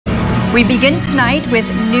We begin tonight with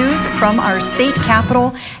news from our state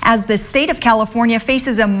capital. As the state of California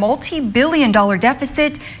faces a multi-billion-dollar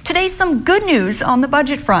deficit, today some good news on the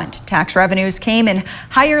budget front. Tax revenues came in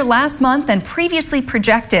higher last month than previously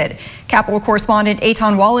projected. Capitol correspondent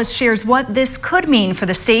Eitan Wallace shares what this could mean for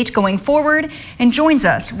the state going forward and joins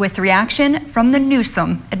us with reaction from the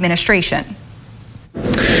Newsom administration.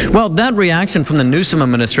 Well, that reaction from the Newsom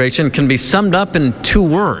administration can be summed up in two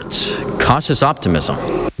words: cautious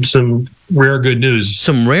optimism. Some rare good news.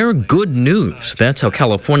 Some rare good news. That's how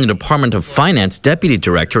California Department of Finance Deputy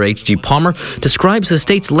Director H.G. Palmer describes the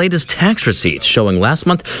state's latest tax receipts, showing last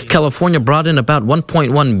month California brought in about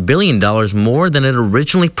 $1.1 billion more than it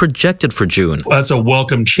originally projected for June. That's a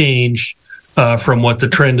welcome change from what the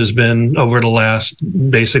trend has been over the last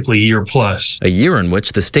basically year plus. A year in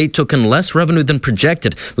which the state took in less revenue than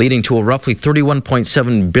projected, leading to a roughly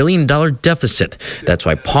 $31.7 billion deficit. That's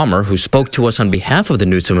why Palmer, who spoke to us on behalf of the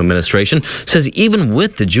Newsom administration, says even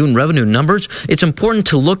with the June revenue numbers, it's important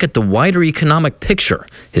to look at the wider economic picture.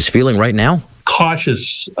 His feeling right now?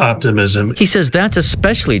 Cautious optimism. He says that's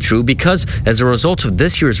especially true because as a result of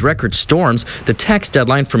this year's record storms, the tax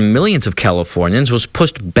deadline for millions of Californians was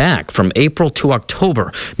pushed back from April to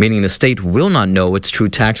October, meaning the state will not know its true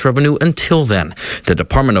tax revenue until then. The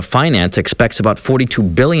Department of Finance expects about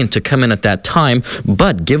 $42 billion to come in at that time,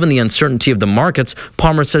 but given the uncertainty of the markets,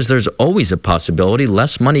 Palmer says there's always a possibility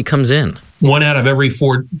less money comes in. 1 out of every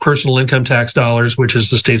 4 personal income tax dollars, which is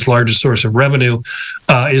the state's largest source of revenue,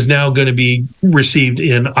 is now going to be received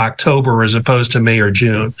in October as opposed to May or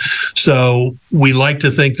June. So we like to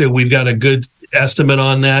think that we've got a good estimate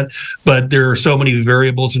on that, but there are so many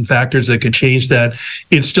variables and factors that could change that.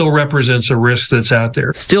 It still represents a risk that's out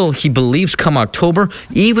there. Still, he believes come October,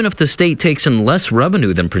 even if the state takes in less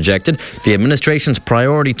revenue than projected, the administration's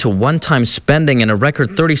priority to one-time spending and a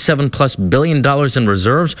record $37+ billion in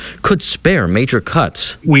reserves could spare major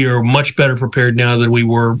cuts. We are much better prepared now than we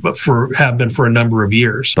have been for a number of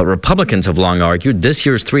years. But Republicans have long argued this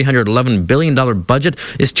year's $311 billion budget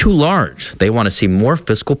is too large. They want to see more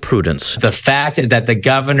fiscal prudence. The fact that the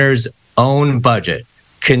governor's own budget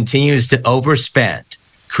continues to overspend,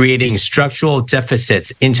 creating structural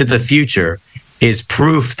deficits into the future, is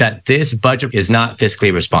proof that this budget is not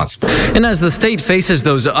fiscally responsible. And as the state faces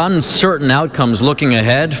those uncertain outcomes looking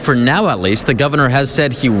ahead, for now at least, the governor has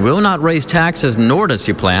said he will not raise taxes, nor does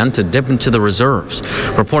he plan to dip into the reserves.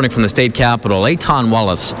 Reporting from the state capitol, Eitan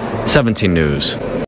Wallace, 17 News.